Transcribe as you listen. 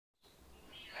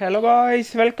Hello guys,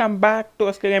 welcome back to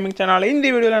SK Gaming channel. இந்த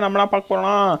வீடியோவில் நம்ம என்ன பார்க்க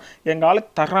போறோம்னா எங்க ஆளு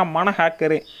தரமான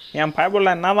ஹேக்கர். என்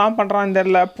பைபிள்ல என்னதான் பண்றான்னு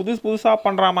தெரியல. புதுசா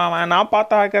பண்றான் அவன். நான்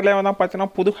பார்த்த ஹேக்கர்ல வந்து பார்த்தீனா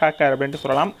புது ஹேக்கர் அப்படினு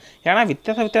சொல்லலாம். ஏனா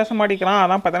வித்தியாசமா அடிக்கிறான்.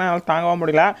 அதான் பார்த்தீனா என்னால தாங்கவே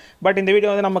முடியல. பட் இந்த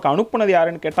வீடியோ வந்து நமக்கு அனுப்புனது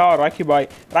யாருன்னு கேட்டா ராக்கி பாய்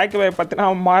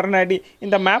பார்த்தீனா மார்ன அடி.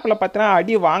 இந்த மேப்ல பார்த்தீனா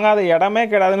அடி வாங்காத இடமே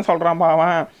கிடையாதுன்னு சொல்றான்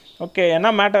அவன். ஓகே என்ன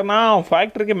மேட்டர்னா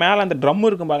ஃபேக்ட்ரிக்கு மேலே அந்த ட்ரம்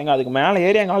இருக்கும் பாருங்க, அதுக்கு மேலே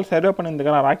ஏறி எங்கள் ஆள் சர்வே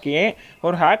பண்ணியிருந்துக்கிறான் ராக்கி.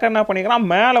 ஒரு ஹேக்கர் என்ன பண்ணிக்கிறான்,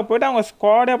 மேலே போய்ட்டு அவங்க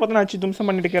ஸ்குவாடே பார்த்தீங்கன்னா அச்சு தும்சம்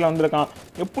பண்ணிட்டு கீழே வந்திருக்கான்.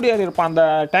 எப்படி ஏறி இருப்பான், அந்த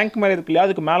டேங்க் மேலே இருக்கு இல்லையா,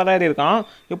 அதுக்கு மேலே தான் ஏறி இருக்கான்.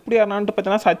 எப்படி ஏறினான்ட்டு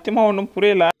பார்த்தீங்கன்னா சத்தியமாக ஒன்றும்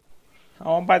புரியல.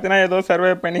 அவன் பார்த்தீங்கன்னா ஏதோ சர்வே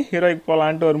பண்ணி ஹீரோய்க்கு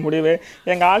போகலான்ட்டு ஒரு முடிவு.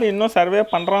 எங்கள் ஆள் இன்னும் சர்வே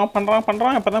பண்ணுறான். இப்போ தான்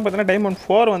பார்த்தீங்கன்னா டைமண்ட்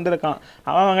 4 வந்திருக்கான்.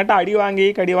 அவன்கிட்ட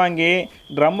அடி வாங்கி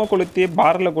ட்ரம்மை கொளுத்தி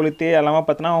பாரில் கொளுத்தி எல்லாமே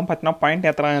அவன் பாயிண்ட்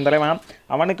ஏற்றுறான் என் தலைவன்.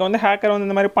 அவனுக்கு வந்து ஹேக்கர் வந்து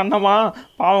இந்த மாதிரி பண்ணமா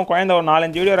பாவம் குழந்தை ஒரு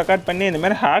 4-5 வீடியோ ரெக்கார்ட் பண்ணி இந்த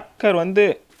மாதிரி ஹேக்கர் வந்து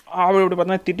அப்படி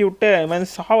பார்த்தீங்கன்னா திட்டி விட்டு இது மாதிரி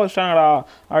வச்சிட்டாங்கடா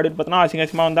அப்படின்னு பார்த்தீங்கன்னா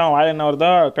அசிங்கமாக வந்து அவன் வாயில் என்ன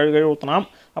வருதோ கழுவி ஊற்றினான்.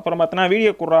 அப்புறம் பார்த்தீங்கன்னா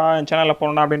வீடியோ கூட என் சேனலில்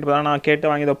போடணும் அப்படின்ட்டு தான் நான் கேட்டு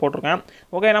வாங்கி இதை போட்டிருக்கேன்.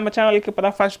 ஓகே, நம்ம சேனலுக்கு இப்போ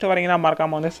தான் ஃபஸ்ட்டு வரீங்கன்னா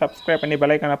மறக்காமல் வந்து சப்ஸ்கிரைப் பண்ணி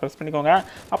பெல் ஐக்கானை ப்ரெஸ் பண்ணிக்கோங்க.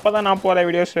 அப்போ தான் நான் போகிற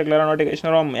வீடியோஸ் ரெகுலராக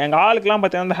நோட்டிஃபிகேஷன் வரும். எங்கள் ஆளுக்கெல்லாம்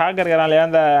பார்த்தீங்கன்னா இந்த ஹேக்கர் இருக்கிறான் இல்லையா,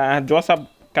 அந்த ஜோசப்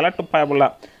கிளட்டு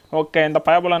பயபுள்ள. ஓகே, இந்த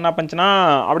பயபுள்ள என்ன பண்ணுச்சுன்னா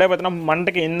அப்படியே பார்த்தீங்கன்னா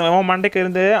மண்டைக்கு அவன் மண்டைக்கு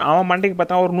இருந்து அவன் மண்டைக்கு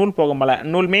பார்த்தீங்கன்னா ஒரு நூல் போகும் போல,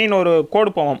 நூல் மெயின் ஒரு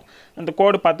கோடு போகும். அந்த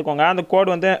கோடு பார்த்துக்கோங்க. அந்த கோடு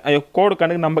வந்து கோடு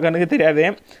கண்ணுக்கு நம்ம கண்ணுக்கு தெரியாது,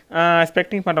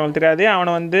 ஸ்பெக்டிங் பண்ணுறவங்களுக்கு தெரியாது.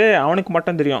 அவனுக்கு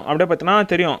மட்டும் தெரியும். அப்படியே பார்த்தீங்கன்னா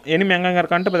தெரியும் எனிமி எங்கெங்கே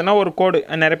இருக்கான்ட்டு பார்த்தீங்கன்னா ஒரு கோடு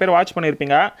நிறைய பேர் வாட்ச்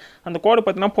பண்ணியிருப்பீங்க. அந்த கோடு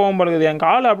பார்த்தீங்கன்னா போகும்போது எங்கள்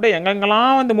ஆள் அப்படியே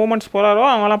எங்கெங்கெல்லாம் வந்து மூமெண்ட்ஸ் போகிறாரோ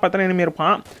அவங்களாம் பார்த்தீங்கன்னா எனிமி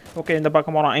இருப்பான். ஓகே, இந்த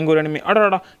பக்கம் போகிறான், இங்கே ஒரு எனிமி.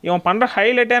 அடடா, இவன் பண்ணுற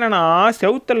ஹைலைட்டே என்னென்னா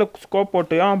செவுத்தில் ஸ்கோப்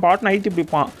போட்டு அவன் பாட்டு நைத்தி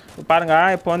பிடிப்பான்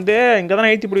பாருங்கள். இப்போ வந்து இங்கே தான்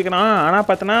நைத்தி பிடிக்கிறான். ஆனால்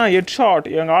பார்த்தீங்கன்னா ஹெட் ஷாட்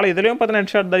எங்கள் ஆள் இதுலேயும் பார்த்தீங்கன்னா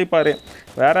ஹெட் ஷாட் தடிப்பார்.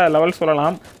 வேறு லெவல்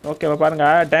சொல்லலாம். ஓகே,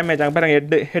 பாருங்கள் டேமேஜ் அங்கே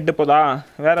பாருங்கள், ஹெட்டு போதா,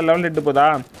 வேறு லெவல் ஹெட்டு போதா.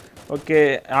 ஓகே,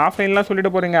 ஆஃப்லைன்லாம்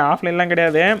சொல்லிட்டு போகிறீங்க, ஆஃப்லைன்லாம்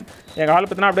கிடையாது. எங்கள் ஆள்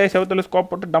பார்த்தீங்கன்னா அப்படியே செவத்தில்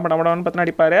ஸ்கோப் போட்டு டம்மன்னு பார்த்தீங்கன்னா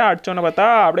அடிப்பார். அடிச்சோன்னு பார்த்தா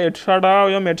அப்படியே ஹெட்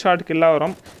ஷாட்டாகவும் ஹெட் ஷாட் கில்லாக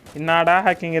வரும். என்னடா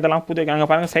ஹேக்கிங் இதெல்லாம் புது. அங்கே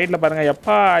பாருங்கள் சைடில் பாருங்கள்,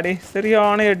 எப்பா அடி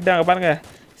சரியான ஹெட்டு. அங்கே பாருங்கள்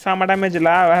செம்ம டேமேஜ்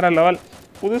இல்லை, வேறு லெவல்.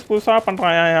 புதுசாக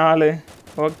பண்ணுறான் என் ஆள்.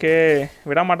 ஓகே,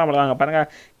 விட மாட்டான் அங்கே பாருங்கள்,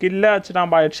 கில்லே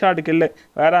வச்சுட்டான்பா, ஹெட் ஷாட் கில்லு,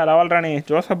 வேறு லெவல் ராணி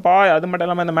ஜோசப்பா. அது மட்டும்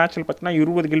இல்லாமல் இந்த மேட்ச்சில் பார்த்தீங்கன்னா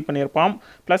 20 கில் பண்ணியிருப்பான்.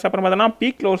 ப்ளஸ் அப்புறம் பார்த்தீங்கன்னா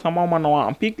பீக்கில் ஒரு சம்பவம்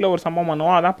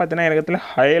பண்ணுவான். அதான் பார்த்தீங்கன்னா எனக்கு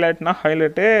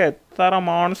ஹைலைட்டு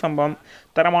தரமான சம்பவம்,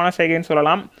 தரமான செய்கைன்னு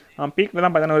சொல்லலாம். பீக்கில் தான்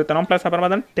பார்த்தீங்கன்னா ஒருத்தனம். ப்ளஸ் அப்புறம்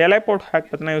பார்த்தீங்கன்னா டெலிபோர்ட் ஹேக்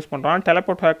பார்த்தீங்கன்னா யூஸ் பண்ணுறான்.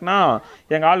 டெலிபோர்ட் ஹேக்னா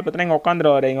எங்கள் ஆள் பார்த்தீங்கன்னா இங்கே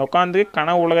உட்காந்துருவார். இங்கே உட்காந்து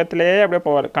கனவு உலகத்திலே அப்படியே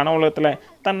போவார். கனவு உலகத்தில்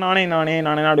நானே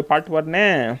அப்படி பாட்டுன்னு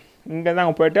இங்கே தான்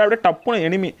அங்கே போய்ட்டு அப்படியே டப்புன்னு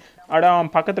எனிமி அப்படியே அவன்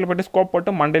பக்கத்தில் போய்ட்டு ஸ்கோப் போட்டு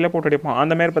மண்டையில் போட்டு அடிப்பான்.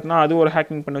 அந்தமாரி பார்த்தீங்கன்னா அது ஒரு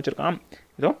ஹேக்கிங் பண்ணி வச்சுருக்கான்.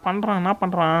 ஏதோ பண்ணுறான், என்ன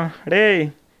பண்ணுறான் டேய்.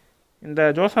 இந்த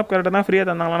ஜோசப் கேரக்டர் தான் ஃப்ரீயாக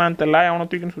தந்தாங்களான்னு தெரியல, அவனை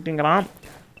தூக்கின்னு சுற்றிங்கிறான்.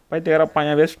 பைத்தியக்காரப்பா,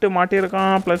 என் வெஸ்ட்டு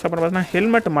மாட்டியிருக்கான். ப்ளஸ் அப்புறம் பார்த்தீங்கன்னா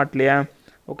ஹெல்மெட் மாட்டலையே.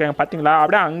 ஓகே, பார்த்தீங்களா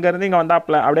அப்படியே அங்கேருந்து இங்கே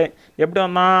வந்தாப்பில் அப்படியே எப்படி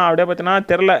வந்தான் அப்படியே பார்த்தீங்கன்னா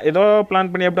தெரில, ஏதோ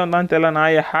பிளான் பண்ணி எப்படி வந்தான்னு தெரில.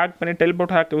 நான் ஹேக் பண்ணி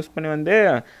டெலிபோர்ட் ஹேக் யூஸ் பண்ணி வந்து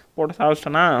போட்டு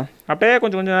சாவிச்சிட்டேன்னா அப்படியே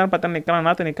கொஞ்சம் நேரம் பார்த்தா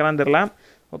நிற்கிறான்னு தெரில.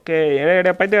 ஓகே,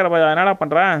 இடையே பைத்தியக்காரப்பா என்னடா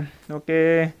பண்ணுறேன். ஓகே,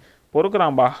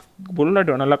 பொறுக்குறான்பா புல்லட்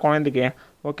நல்லா குழந்தைக்கு.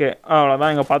 ஓகே,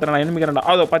 அவ்வளோதான். இங்கே பார்த்துட்டு நான் எனிமிக்கிறேன்டா.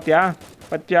 அதோ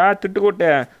பார்த்தியா திட்டுக்கூட்டு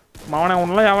மவனை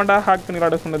ஒன்றுலாம் எவன்டா ஹேக் பண்ணி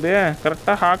விளாட சொன்னது.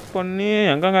 கரெக்டாக ஹேக் பண்ணி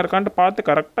எங்கெங்கே இருக்கான்ட்டு பார்த்து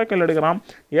கரெக்டாக கில் எடுக்கிறான்.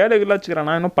 7 கிலோ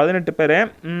வச்சுக்கிறான். இன்னும் 18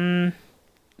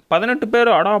 பேர்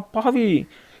அடா பாவி.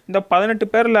 இந்த 18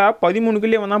 பேரில் 13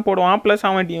 கில்லே தான் போடுவான். ப்ளஸ்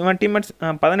இவன் டீம்மேட்ஸ்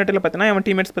 18 பார்த்தீங்கன்னா இவன்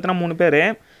டீம்மேட்ஸ்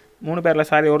பார்த்தீங்கன்னா 3 பேரில்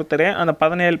சாரி ஒருத்தர். அந்த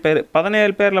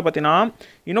 17 பேரில் பார்த்தீங்கன்னா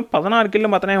இன்னும் 16 கில்லு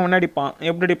பார்த்தீங்கன்னா இவன் அடிப்பான்.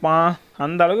 எப்படி அடிப்பான்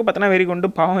அந்த அளவுக்கு பார்த்தீங்கன்னா வெறி கொண்டு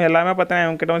பாவம் எல்லாமே பார்த்தீங்கன்னா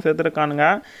இவன் கிட்ட சேர்த்துருக்கானுங்க.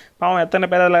 பாவம் எத்தனை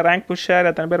பேர் அதில் ரேங்க் புஷர்,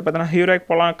 எத்தனை பேர் பார்த்தீங்கன்னா ஹீரோய்க்கு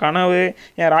போகலாம் கனவு.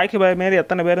 என் ராக்கி பாய் மாரி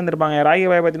எத்தனை பேர் இருந்திருப்பாங்க. என் ராக்கி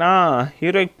பாய் பார்த்தீங்கன்னா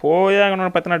ஹீரோய்க்கு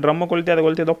போயாகணும்னு பார்த்தீங்கன்னா ட்ரம்மை கொளுத்தி அதை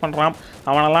கொளுத்தி ஏதோ பண்ணுறான்.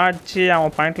 அவனெல்லாம் அடிச்சு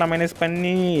அவன் பாயிண்ட்லாம் மைனஸ்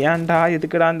பண்ணி ஏன்டா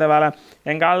எதுக்குடா இந்த வேலை.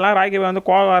 எங்கள் ஆள்லாம் ராக்கி பாய் வந்து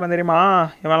கோவக்காரன் தெரியுமா.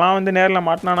 இவெல்லாம் வந்து நேரில்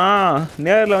மாட்டினானா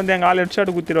நேரில் வந்து எங்கள் ஆள்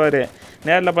ஹெட்ஷாட் குத்திடுவார்.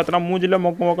 நேரில் பார்த்தோன்னா மூஞ்சில்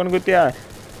மொக்குன்னு குத்தியா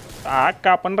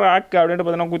ஹேக்கா பண்ணுற ஹேக்கு அப்படின்ட்டு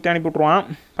பார்த்தீங்கன்னா குத்தி அனுப்பி விட்ருவான்.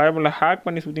 பயப்பில்ல ஹேக்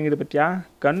பண்ணி சுற்றிங்கிது பற்றியா.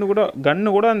 கன்று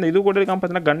கூட அந்த இது கூட இருக்கான்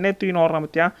பார்த்தீங்கன்னா கண்ணே தூக்கின்னு வர்றான்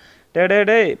பற்றியா.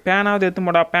 டேய் பேனாவது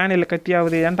எடுத்துமாடா, பேன் இல்லை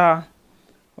கத்தியாவது ஏன்டா.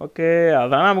 ஓகே,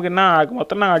 அதான் நமக்கு என்ன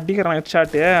மொத்தம் நாங்கள் அடிக்கிறோம்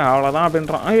ஹெட்ஷாட்டு அவ்வளோதான்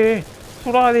அப்படின்றான்.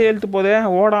 சுடாதே எழுத்து போதே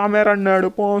ஓடாமல் ரன்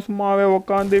எடுப்போம், சும்மாவே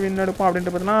உட்காந்து வின் எடுப்போம்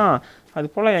அப்படின்ட்டு பார்த்தீங்கன்னா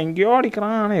அது போல் எங்கேயோ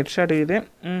அடிக்கிறான். ஆனால் ஹெட்ஷாட் இது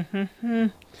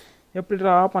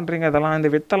எப்படிடா பண்ணுறீங்க இதெல்லாம். இந்த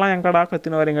வித்தெல்லாம் எங்கடா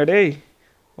கற்றுன்னு வரீங்க டேய்.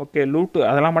 ஓகே, லூட்டு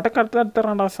அதெல்லாம் மட்டும் கரெக்டாக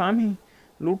எடுத்துறான்டா சாமி.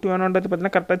 லூட்டு வேணுன்றது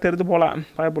பார்த்தீங்கன்னா கரெக்டாக தெரிஞ்சு போகலாம்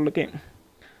பயப்புள்ளுக்கு.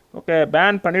 ஓகே,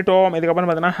 பேன் பண்ணிட்டோம். இதுக்கப்புறம்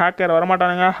பார்த்தீங்கன்னா ஹேக்கர்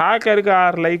வரமாட்டானுங்க. ஹேக்கருக்கு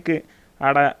 6 லைக்கு.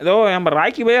 ஏதோ நம்ம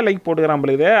ராக்கி பாயே லைக் போட்டுக்கிறான்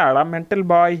இது. மென்டல்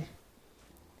பாய்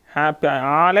ஹாப்பி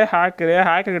ஆளே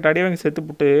ஹேக்கர்கிட்ட அடி வாங்கி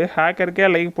செத்துப்புட்டு ஹேக்கருக்கே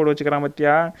லைக் போட்டு வச்சுக்கிறான்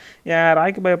பத்தியா. என்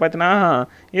ராக்கி பாய் பார்த்தீங்கன்னா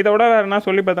இதை விட வேறு என்ன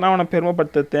சொல்லி பார்த்தீங்கன்னா அவனை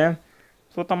பெருமைப்படுத்துறது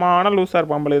சுத்தமான லூஸாக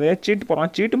இருப்பான் போல. இது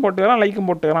சீட்டும் போட்டுக்கிறான் லைக்கும்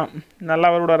போட்டுக்கிறான். நல்லா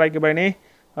அவரோட ராக்கி பாய் நீ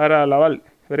வேறு லெவல்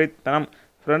வெறித்தனம்.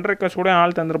 ஃப்ரெண்ட் ரிக்வஸ்ட் கூட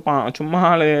ஆள் தந்திருப்பான், சும்மா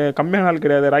ஆள் கம்மியான ஆள்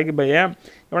கிடையாது ராக்கி பையன்.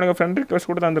 இவனுக்கு ஃப்ரெண்ட் ரிக்வஸ்ட்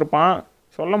கூட தந்திருப்பான்,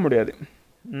 சொல்ல முடியாது.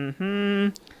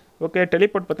 ஓகே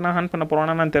டெலிபோர்ட் பார்த்தினா ஹேண்ட் பண்ண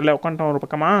போகிறான்னு நான் தெரியல. உட்காந்துட்டோம் ஒரு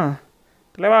பக்கமா.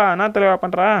 என்ன தலைவா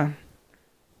பண்ணுறா?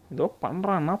 ஏதோ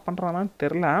பண்ணுறான், என்ன பண்ணுறான்னு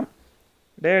தெரில.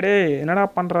 டே என்னடா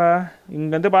பண்ணுற?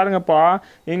 இங்கேருந்து பாருங்கப்பா,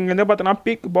 இங்கேருந்து பார்த்தோன்னா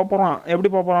பீக் போக போகிறான். எப்படி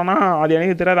போக போகிறான்னா அது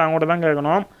எனக்கு தெரியாது, அவங்கள்ட்ட தான்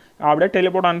கேட்கணும். அப்படியே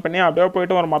டெலிபோர்ட் ஆன் பண்ணி அப்படியே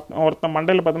போயிட்டு ஒருத்தன்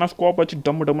மண்டையில் பார்த்தோன்னா ஸ்கோப் வச்சு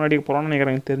டம்மு அடிக்க போகிறான்னு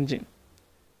நினைக்கிறேன் எனக்கு தெரிஞ்சு.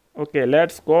 Okay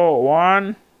let's go 1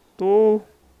 2.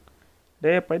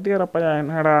 டே பைத்தியக்காரப்பா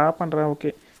என்னடா பண்ணுற? ஓகே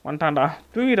வந்துட்டான்டா.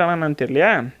 தூங்கிட்டானா என்னன்னு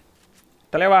தெரியலையே.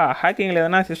 தலைவா ஹேக்கிங்கில்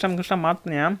எதனா சிஸ்டம்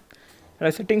மாற்றினியா?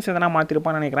 இல்லை செட்டிங்ஸ் எதனா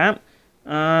மாற்றிருப்பான்னு நினைக்கிறேன்.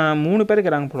 3 பேர்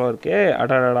இருக்கிறாங்க போல இருக்கு.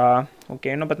 அடாடா. ஓகே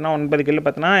இன்னும் பார்த்தீங்கன்னா 9 கில்லு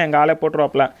பார்த்தீங்கன்னா எங்கள் ஆளே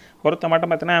போட்டுருவாப்பில். ஒருத்த மட்டும்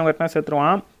பார்த்தீங்கன்னா அவங்க கிட்ட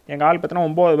செத்துருவான். எங்கள் ஆள் பார்த்தீங்கன்னா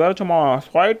 9 பேர் சும்மா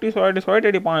ஸ்வைட்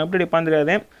அடிப்பான். எப்படி அடிப்பான்னு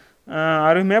தெரியாது.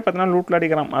 அருமையாக பார்த்தீங்கன்னா லூட்டில்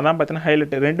அடிக்கிறான். அதான் பார்த்தீங்கன்னா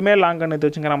ஹைலைட். 2மே லாங் கன் எடுத்து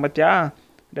வச்சுக்கிறான் பார்த்தியா.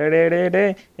 டே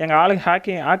எங்கள் ஆளுக்கு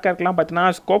ஹேக்கருக்கெலாம் பார்த்தீங்கன்னா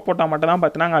ஸ்கோப் போட்டால் மட்டும் தான்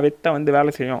பார்த்தீங்கன்னா அங்கே வித்தை வந்து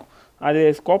வேலை செய்யும். அது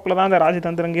ஸ்கோப்பில் தான் அந்த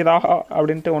ராஜதந்திரங்கிதா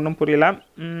அப்படின்ட்டு ஒன்றும் புரியல.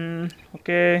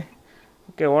 ஓகே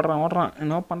ஓடுறான்.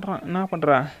 என்ன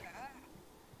பண்ணுற?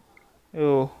 ஐயோ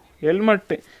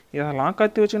ஹெல்மெட்டு இதெல்லாம்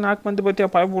கற்று வச்சு நாக்கு வந்து பற்றியா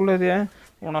பைப் உள்ளது.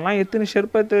 உன்னெல்லாம் எத்தனை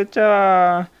செருப்பத்து வச்சா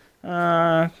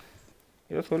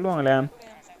ஏதோ சொல்லுவாங்களே.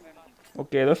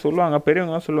 ஓகே ஏதோ சொல்லுவாங்க,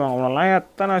 பெரியவங்க தான் சொல்லுவாங்க, உனெல்லாம்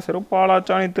எத்தனை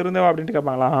செருப்பாலாச்சா நீ திருந்தவா அப்படின்ட்டு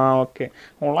கேட்பாங்களா. ஓகே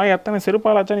உனெல்லாம் எத்தனை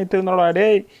செருப்பாலாச்சா நீ திருந்தோடா. டே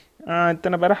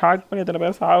இத்தனை பேரை ஹேக் பண்ணி இத்தனை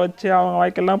பேரை வச்சு அவங்க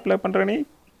வாய்க்கெல்லாம் ப்ளே பண்ணுற நீ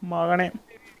மகனே.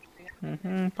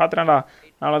 பார்த்துட்டான்டா.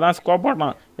 அவ்வளோதான் ஸ்கோப்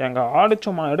போட்டான். எங்கள் ஆடு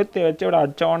சும்மா எடுத்து வச்சு விட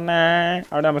அடித்த உடனே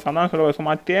அப்படியே நம்ம சந்தானம் சொல்லுவோம்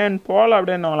சும்மா தேன் போல்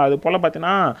அப்படின்னுவாங்களா. அது போல்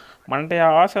பார்த்தீங்கன்னா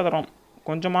மண்டையாக சேதரம்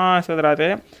கொஞ்சமாக சேதராது.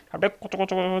 அப்படியே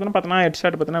கொச்சன்னு பார்த்தோன்னா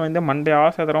ஹெட்ஷாட் பார்த்தீங்கன்னா வந்து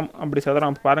மண்டையாக சேதரம் அப்படி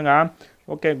சேதரம் பாருங்கள்.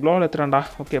 ஓகே க்ளோவில் எடுத்துட்டான்டா.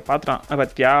 ஓகே பார்த்துட்டான்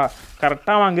பார்த்தியா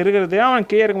கரெக்டாக அவன் அங்கே இருக்கிறது அவன்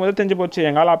கீழே இருக்கும்போது தெரிஞ்சு போச்சு.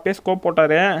 எங்கால் அப்பயே ஸ்கோப்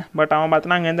போட்டார். பட் அவன்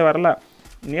பார்த்தோன்னா அங்கேருந்து வரல.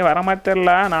 நீ வர மாதிரி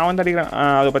தெரில, நான் வந்து அடிக்கிறேன்.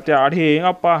 அதை பற்றி அடி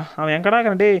எங்கப்பா அவன் எங்கடா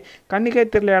இருக்கிறேன். டே கண்ணிக்கே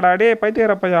தெரியலையாடா. டே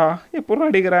பைத்தியரப்பையா எப்போ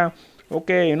அடிக்கிறேன்.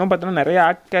 ஓகே இன்னும் பார்த்தீங்கன்னா நிறைய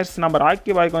ஆக்டர்ஸ் நம்ம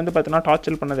ராக்கி பாய்க்கு வந்து பார்த்தீங்கன்னா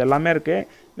டார்ச்சர் பண்ணது எல்லாமே இருக்குது.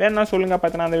 வேணுன்னா சொல்லுங்கள்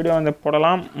பார்த்தீங்கன்னா அந்த வீடியோ வந்து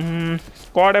போடலாம்.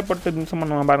 ஸ்குவாடே போட்டு நிமிஷம்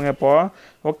பண்ணுவாங்க பாருங்கள் இப்போது.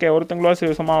 ஓகே ஒருத்தங்களோ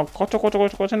சும்மா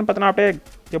கொச்சன்னு பார்த்தீங்கன்னா அப்படியே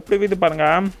எப்படி வீது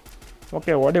பாருங்கள்.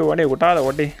 ஓகே ஓடி விட்டாத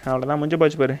ஓடி அவ்வளோதான் முடிஞ்சு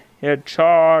போச்சு பாரு. ஹெட்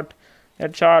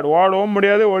ஷாட் ஓடவும்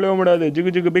முடியாது ஒழியவும் முடியாது.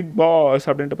 ஜிகு பிக் பாஸ்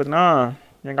அப்படின்ட்டு பார்த்தீங்கன்னா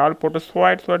எங்கள் ஆள் போட்டு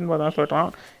ஸ்வைட்னு பார்த்தா சொல்கிறான்.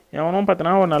 எவனும்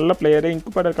பார்த்தீங்கன்னா ஒரு நல்ல பிளேயரு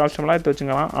இன்குபேட்டர் காஸ்டம்லாம் எடுத்து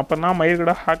வச்சுக்கலாம். அப்புறம் தான் மயிர்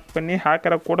கூட ஹேக் பண்ணி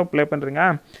ஹேக்கரை கூட ப்ளே பண்ணுறீங்க.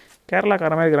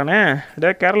 கேரளாக்கார மாதிரி இருக்கிறானே. டே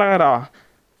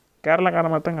கேரளாக்கார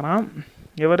மாதிரி தாங்கிறான்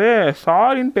இவர்.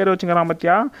 சாரின்னு பேர் வச்சுக்கிறான்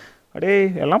பார்த்தியா. அடே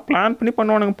எல்லாம் பிளான் பண்ணி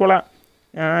பண்ணுவானுங்க போல்.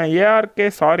 ஏஆர்கே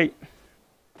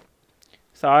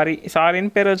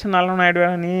சாரின்னு பேர் வச்சு நல்லவன்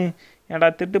ஆகிடுவேன் நீ.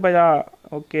 ஏன்டா திட்டு பையா.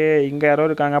 ஓகே இங்கே யாரோ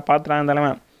இருக்காங்க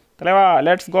பார்த்துறாங்க தலைவா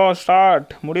லெட்ஸ் கோ ஸ்டார்ட்.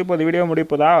 வீடியோ முடிய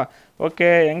போதா. ஓகே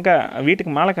எங்கே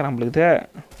வீட்டுக்கு மேலே கிளம்புது.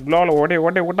 க்ளோவில்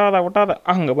ஓடி விட்டாத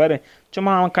அங்கே பாரு.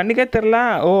 சும்மா அவன் கண்ணுக்கே தெரில.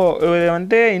 இது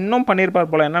வந்து இன்னும்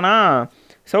பண்ணியிருப்பார் போல். என்னென்னா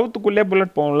சவுத்துக்குள்ளே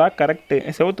புல்லட் போகும்ல. கரெக்டு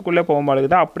சவுத்துக்குள்ளே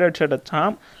போகும்போது தான் அப்படியே அடிச்சு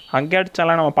அடித்தான். அங்கே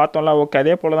அடித்தாலாம் நம்ம பார்த்தோம்ல. ஓகே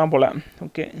அதே போல் தான் போல்.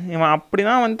 ஓகே இவன் அப்படி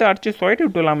தான் வந்து அடித்து சொல்லிட்டு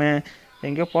விட்டுலாமே.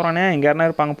 எங்கேயோ போகிறானே இங்கே யாருனா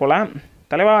இருப்பாங்க போல்.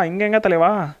 தலைவா எங்கே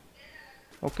தலைவா.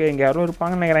 ஓகே இங்கே யாரும்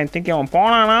இருப்பாங்கன்னு நினைக்கிறேன். திங்க் அவன்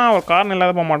போனானா ஒரு காரணம்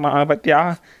இல்லாத போக மாட்டான். அதை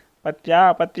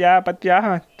பத்தியா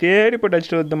தேடி போட்டு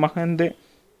அடிச்சுட்டு வருது மகந்து.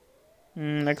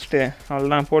 நெக்ஸ்ட்டு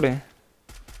அவ்வளோதான் போடு.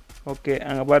 ஓகே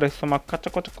அங்கே பாரு சும்மா கொச்ச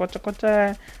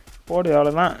போடு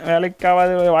அவ்வளோதான்.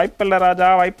 வேலைக்காவது வாய்ப்பில்லை ராஜா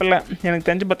வாய்ப்பில்லை. எனக்கு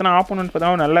தெரிஞ்சு பார்த்தோன்னா ஆப்போனன்ட்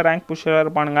பார்த்தா நல்ல ரேங்க் புஷ்ஷாக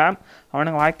இருப்பானுங்க.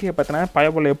 அவனுங்க வாழ்க்கையை பார்த்தோன்னா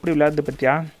பயபோல் எப்படி விளையாடுது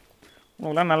பற்றியா.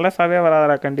 உங்களுக்குலாம் நல்ல சாவே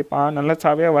வராதா. கண்டிப்பாக நல்ல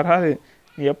சாவே வராது.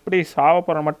 நீ எப்படி சாவ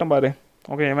போகிற மட்டும் பாரு.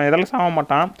 ஓகே இவன் இதெல்லாம் சாக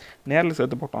மாட்டான். நேரில்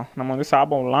சேர்த்து போட்டோம். நம்ம வந்து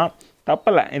சாபம் விடலாம்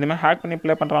தப்பில்லை. இதுமாதிரி ஹேக் பண்ணி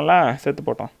ப்ளே பண்ணுறான்ல சேர்த்து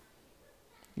போட்டோம்.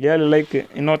 7 லைக்கு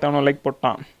இன்னொருத்தவனும் லைக்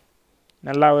போட்டான்.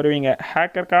 நல்லா வருவீங்க.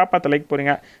 ஹேக்கருக்காக 10 லைக்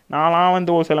போகிறீங்க. நான்லாம்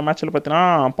வந்து ஒரு சில மேட்ச்சில் பார்த்தீங்கன்னா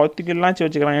 10 கில்லாம்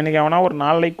வச்சுருக்கான். எனக்கு அவனா ஒரு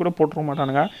 4 லைக் கூட போட்டுருக்க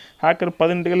மாட்டானுங்க. ஹேக்கர்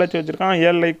 18 கில் வச்சுருக்கான்.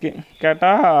 7 லைக்கு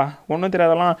கேட்டால் ஒன்றும்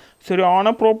தெரியாதெல்லாம்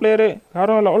சரியான ப்ரோ பிளேயரு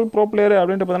யாரோ லெவல் ப்ரோ பிளேயரு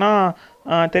அப்படின்ட்டு பார்த்தோன்னா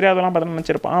தெரியாதெல்லாம் பார்த்தோன்னு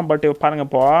நினச்சிருப்பான். பட் பாருங்கள்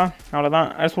இப்போ அவ்வளோதான்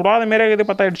சுடாத மாரி இருக்குது.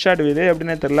 பார்த்தா ஹெட் ஷாட் இது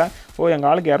எப்படின்னே தெரில. எங்கள்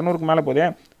ஆளுக்கு 200க்கு மேலே போதே.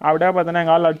 அப்படியே பார்த்தோன்னா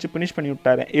எங்கள் ஆள் அடிச்சு ஃபினிஷ் பண்ணி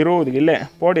விட்டார். 20 கில்லு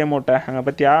போடு எமௌண்ட்டை அங்கே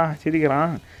பற்றியா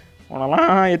சிரிக்கிறான். உனெல்லாம்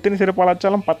எத்தனை சிறப்பாக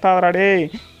வச்சாலும் 10ஆவதுடா டே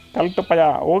கலட்டு பையா.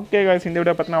 ஓகே காய்ஸ் இந்த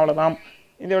வீடியோ பார்த்தீங்கன்னா அவ்வளோதான்.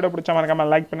 இந்த வீடியோ பிடிச்சா மறக்காமல்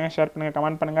லைக் பண்ணுங்கள், ஷேர் பண்ணுங்கள்,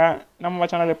 கமெண்ட் பண்ணுங்கள். நம்ம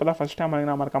சேனல் இப்போ தான் ஃபஸ்ட் டைம்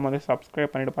மறக்காமல் வந்து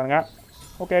சப்ஸ்கிரைப் பண்ணிட்டு பாருங்கள்.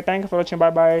 ஓகே, தேங்க்யூ ஃபார் வாட்சிங்.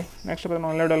 பாய் பாய். நெக்ஸ்ட்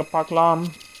நல்ல வீடியோவில் பார்க்கலாம்.